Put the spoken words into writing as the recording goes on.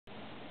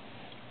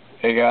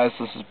Hey guys,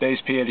 this is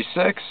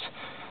BaseP86.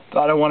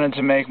 Thought I wanted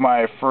to make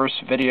my first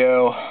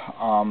video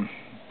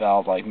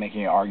about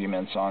making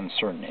arguments on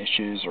certain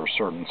issues or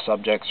certain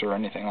subjects or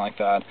anything like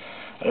that.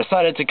 I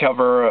decided to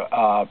cover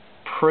a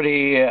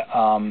pretty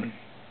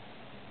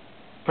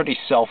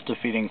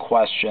self-defeating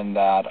question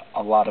that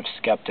a lot of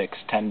skeptics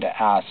tend to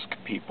ask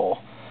people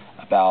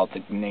about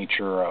the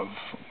nature of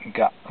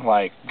God,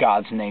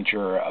 God's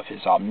nature of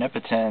His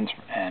omnipotence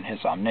and His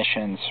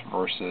omniscience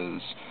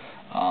versus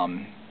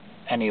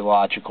any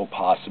logical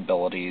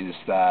possibilities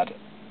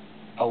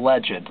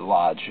alleged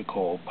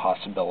logical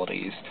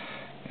possibilities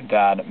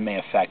that may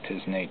affect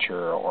His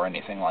nature or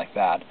anything like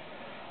that.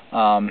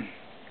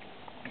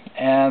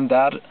 And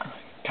that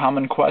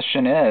common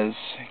question is,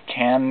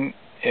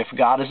 if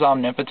God is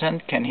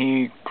omnipotent, can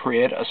He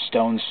create a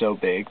stone so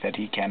big that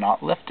He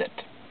cannot lift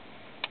it?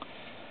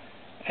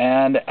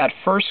 And at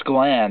first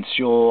glance,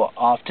 you'll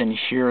often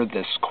hear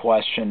this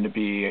question to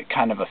be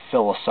kind of a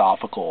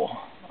philosophical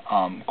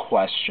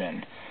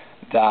question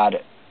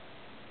that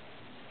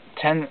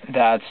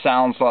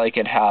sounds like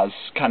it has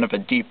kind of a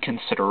deep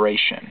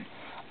consideration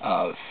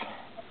of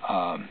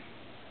it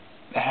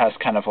has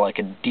kind of like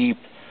a deep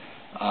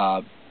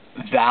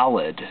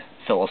valid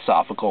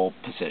philosophical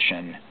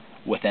position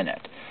within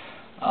it.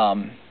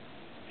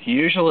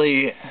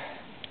 Usually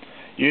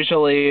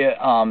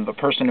the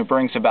person who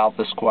brings about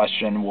this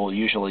question will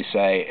usually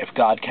say, if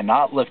God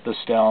cannot lift the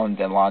stone,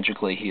 then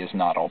logically He is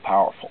not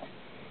all-powerful.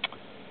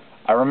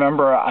 I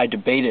remember I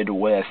debated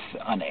with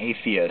an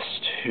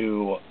atheist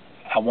who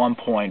at one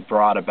point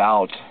brought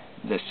about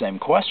this same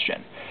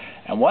question.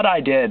 And what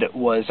I did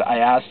was I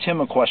asked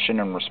him a question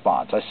in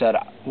response. I said,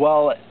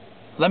 well,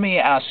 let me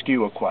ask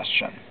you a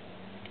question.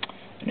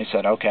 And he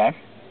said, okay.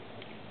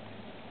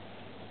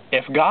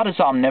 If God is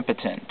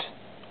omnipotent,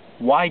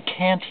 why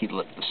can't He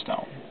lift the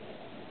stone?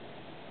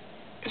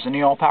 Isn't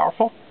He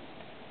all-powerful?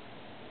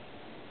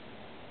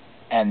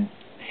 And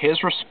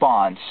his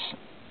response,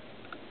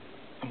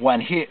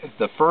 when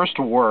the first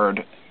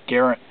word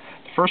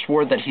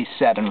that he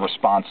said in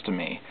response to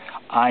me,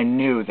 I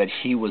knew that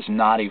he was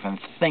not even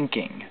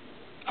thinking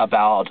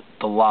about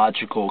the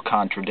logical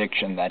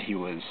contradiction that he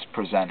was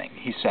presenting.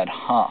 He said,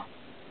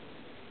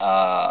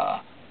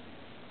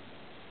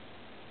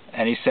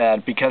 and he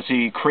said, because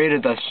He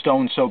created the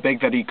stone so big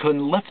that He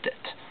couldn't lift it.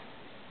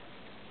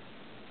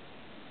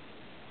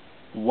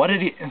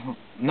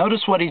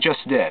 Notice what he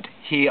just did.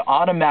 He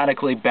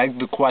automatically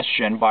begged the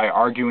question by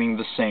arguing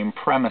the same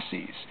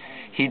premises.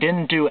 He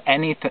didn't do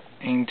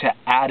anything to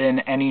add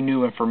in any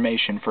new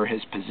information for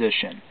his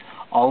position.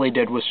 All he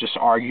did was just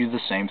argue the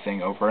same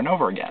thing over and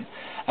over again.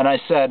 And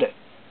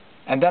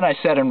then I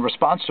said in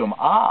response to him,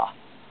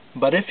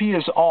 but if He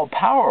is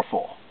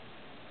all-powerful,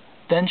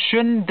 then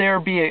should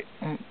there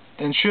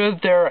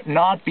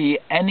not be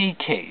any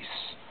case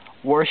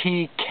where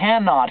He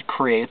cannot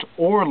create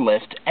or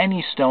lift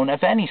any stone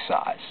of any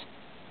size?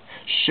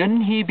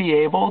 Shouldn't He be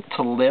able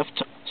to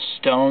lift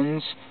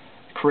stones,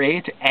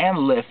 create and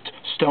lift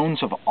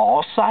stones of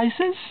all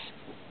sizes?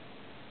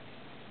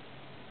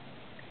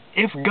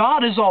 If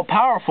God is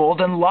all-powerful,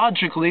 then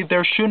logically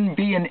there shouldn't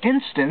be an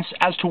instance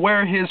as to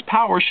where His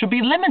power should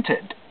be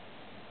limited.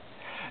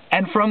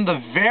 And from the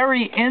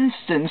very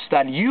instance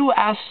that you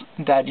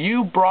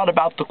brought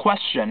about the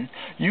question,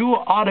 you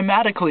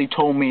automatically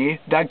told me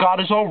that God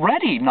is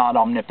already not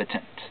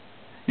omnipotent.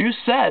 You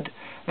said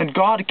that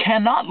God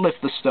cannot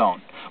lift the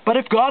stone. But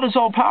if God is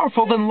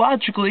all-powerful, then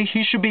logically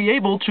He should be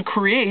able to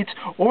create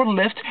or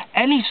lift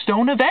any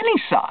stone of any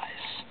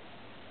size.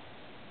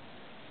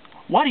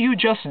 What you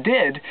just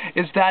did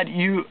is that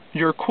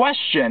your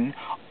question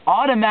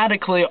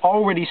automatically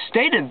already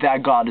stated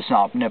that God is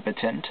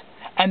omnipotent,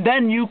 and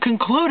then you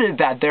concluded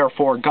that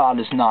therefore God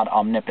is not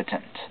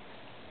omnipotent.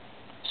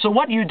 So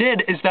what you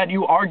did is that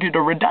you argued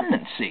a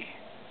redundancy.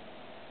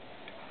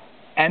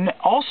 And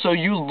also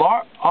you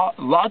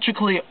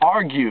logically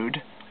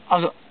argued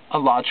a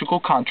logical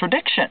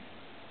contradiction.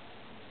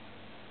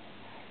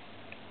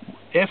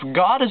 If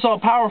God is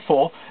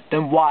all-powerful,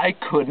 then why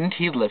couldn't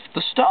He lift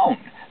the stone?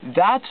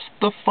 That's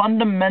the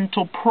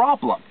fundamental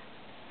problem.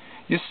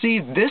 You see,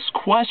 this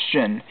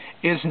question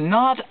is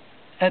not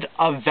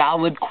a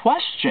valid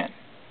question.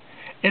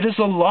 It is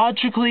a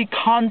logically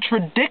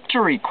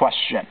contradictory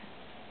question.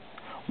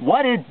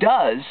 What it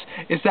does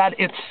is that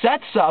it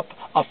sets up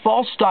a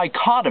false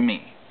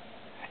dichotomy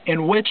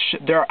in which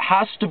there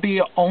has to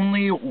be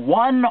only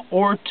one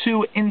or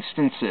two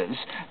instances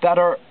that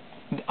are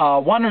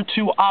one or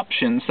two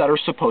options that are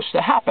supposed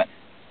to happen.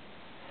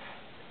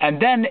 And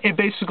then it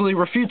basically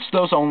refutes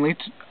those only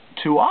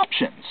two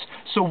options.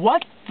 So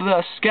what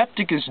the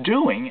skeptic is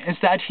doing is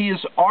that he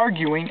is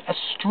arguing a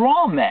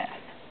straw man.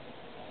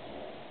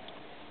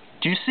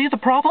 Do you see the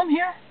problem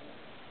here?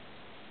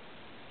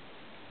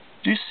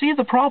 Do you see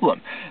the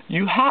problem?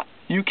 You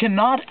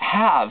cannot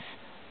have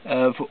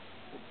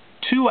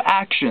two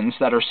actions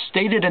that are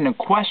stated in a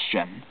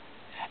question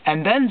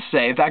and then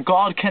say that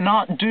God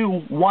cannot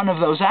do one of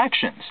those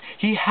actions.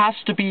 He has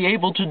to be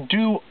able to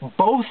do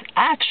both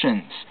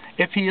actions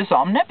if He is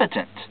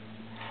omnipotent.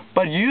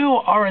 But you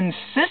are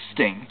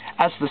insisting,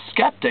 as the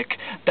skeptic,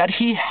 that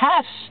he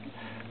has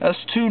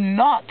to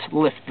not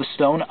lift the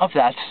stone of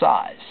that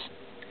size.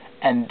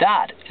 And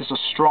that is a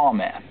straw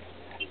man.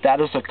 That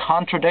is a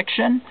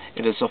contradiction,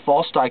 it is a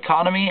false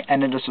dichotomy,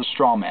 and it is a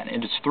straw man.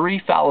 It is three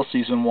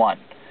fallacies in one.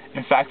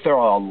 In fact, there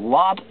are a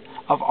lot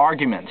of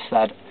arguments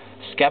that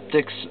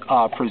skeptics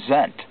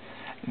present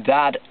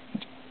that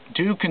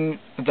do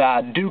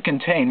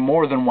contain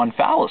more than one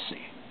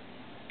fallacy.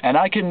 And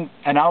I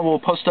will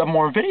post up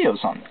more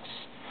videos on this.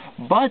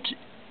 But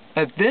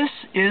this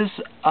is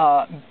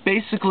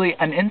basically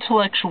an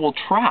intellectual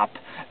trap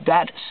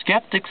that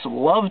skeptics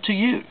love to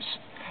use.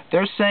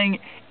 They're saying,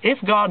 if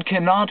God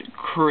cannot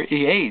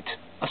create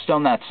a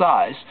stone that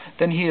size,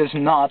 then he is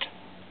not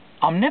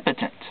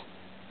omnipotent.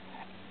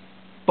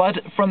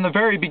 But from the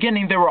very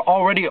beginning, they were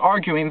already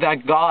arguing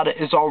that God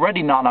is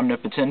already not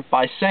omnipotent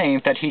by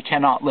saying that he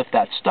cannot lift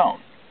that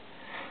stone.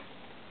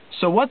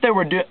 So what they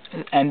were doing,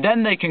 and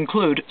then they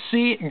conclude,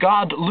 see,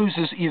 God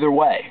loses either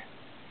way.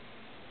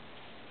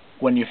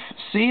 When you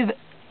see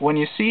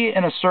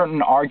in a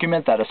certain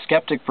argument that a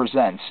skeptic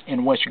presents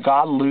in which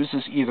God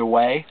loses either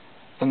way,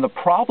 then the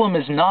problem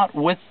is not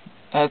with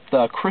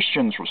the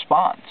Christian's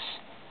response.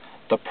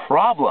 The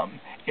problem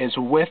is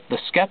with the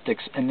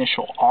skeptic's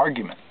initial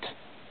argument.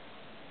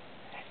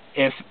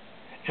 If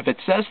it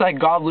says that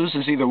God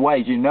loses either way,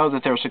 you know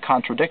that there's a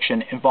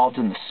contradiction involved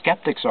in the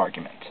skeptic's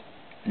argument,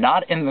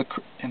 not in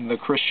the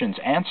Christian's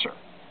answer.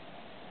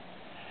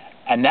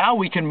 And now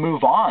we can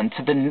move on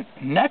to the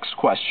next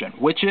question,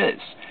 which is,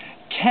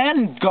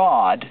 can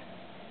God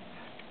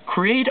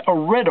create a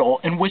riddle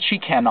in which he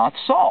cannot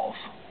solve?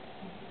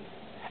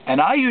 And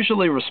I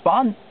usually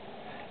respond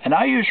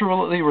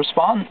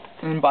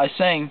by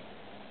saying,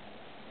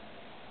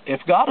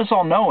 if God is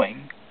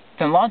all-knowing,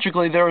 then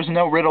logically there is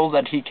no riddle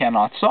that he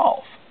cannot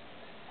solve.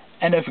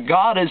 And if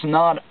God is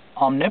not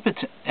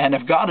omnipotent, and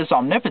if God is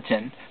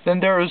omnipotent, then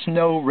there is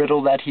no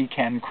riddle that he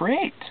can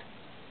create.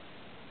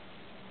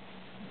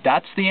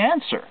 That's the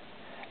answer.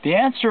 The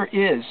answer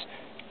is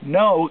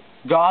no,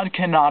 God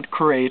cannot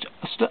create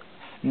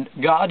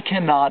God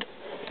cannot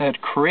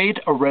create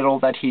a riddle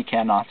that he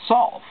cannot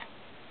solve.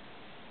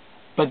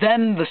 But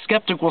then the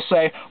skeptic will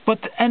say,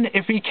 and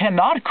if he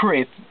cannot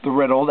create the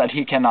riddle that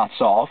he cannot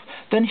solve,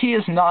 then he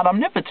is not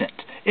omnipotent.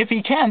 If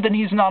he can, then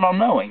he's not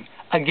all-knowing.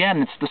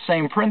 Again, it's the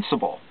same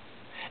principle.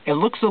 It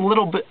looks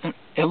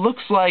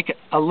like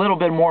a little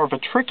bit more of a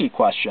tricky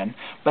question,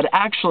 but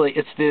actually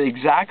it's the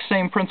exact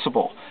same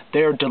principle. They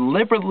are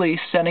deliberately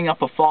setting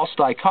up a false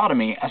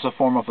dichotomy as a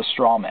form of a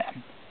straw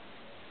man.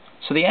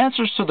 So the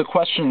answers to the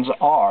questions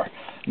are,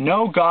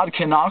 no, God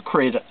cannot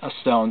create a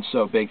stone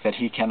so big that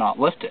he cannot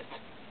lift it.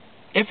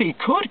 If he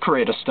could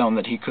create a stone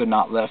that he could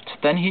not lift,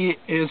 then he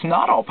is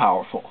not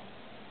all-powerful.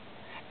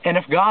 And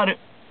if God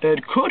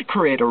could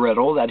create a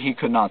riddle that he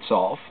could not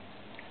solve,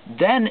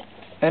 then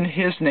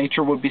his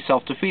nature would be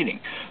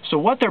self-defeating. So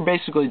what they're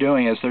basically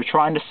doing is they're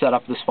trying to set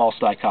up this false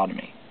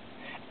dichotomy.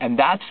 And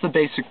that's the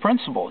basic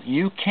principle.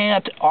 You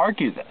can't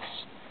argue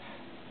this.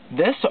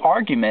 This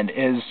argument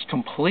is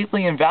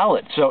completely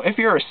invalid. So if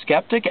you're a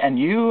skeptic and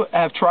you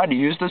have tried to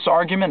use this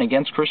argument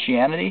against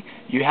Christianity,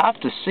 you have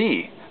to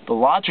see the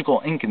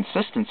logical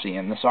inconsistency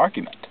in this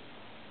argument.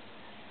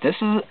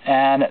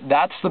 And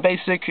that's the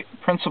basic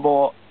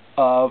principle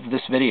of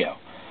this video.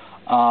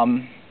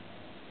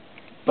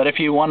 But if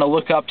you want to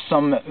look up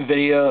some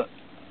videos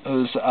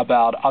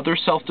about other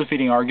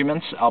self-defeating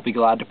arguments, I'll be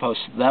glad to post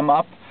them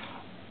up.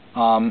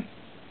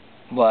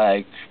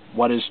 Like,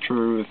 what is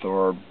truth,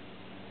 or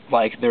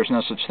like, there's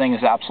no such thing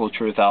as absolute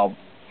truth. I'll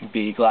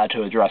be glad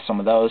to address some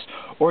of those.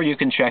 Or you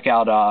can check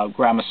out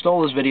Grandma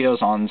Stola's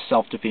videos on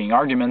self-defeating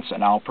arguments,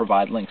 and I'll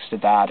provide links to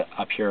that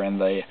up here in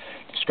the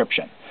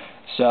description.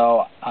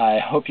 So I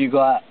hope you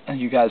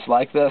guys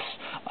like this.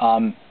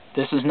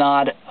 This is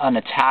not an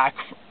attack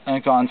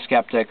on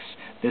skeptics.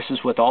 This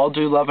is with all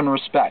due love and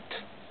respect.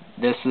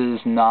 This is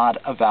not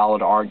a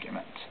valid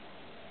argument.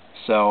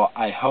 So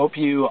I hope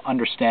you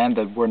understand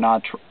that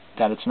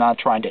that it's not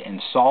trying to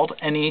insult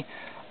any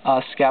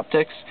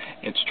skeptics.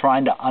 It's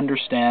trying to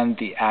understand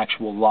the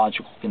actual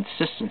logical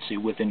consistency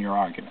within your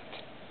argument.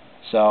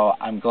 So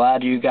I'm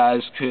glad you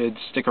guys could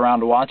stick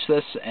around to watch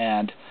this,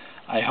 and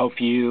I hope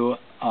you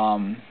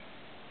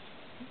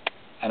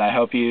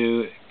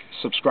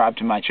subscribe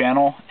to my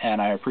channel,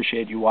 and I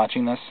appreciate you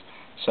watching this.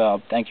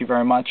 So thank you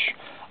very much.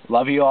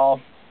 Love you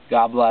all.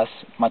 God bless.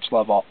 Much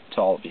love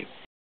to all of you.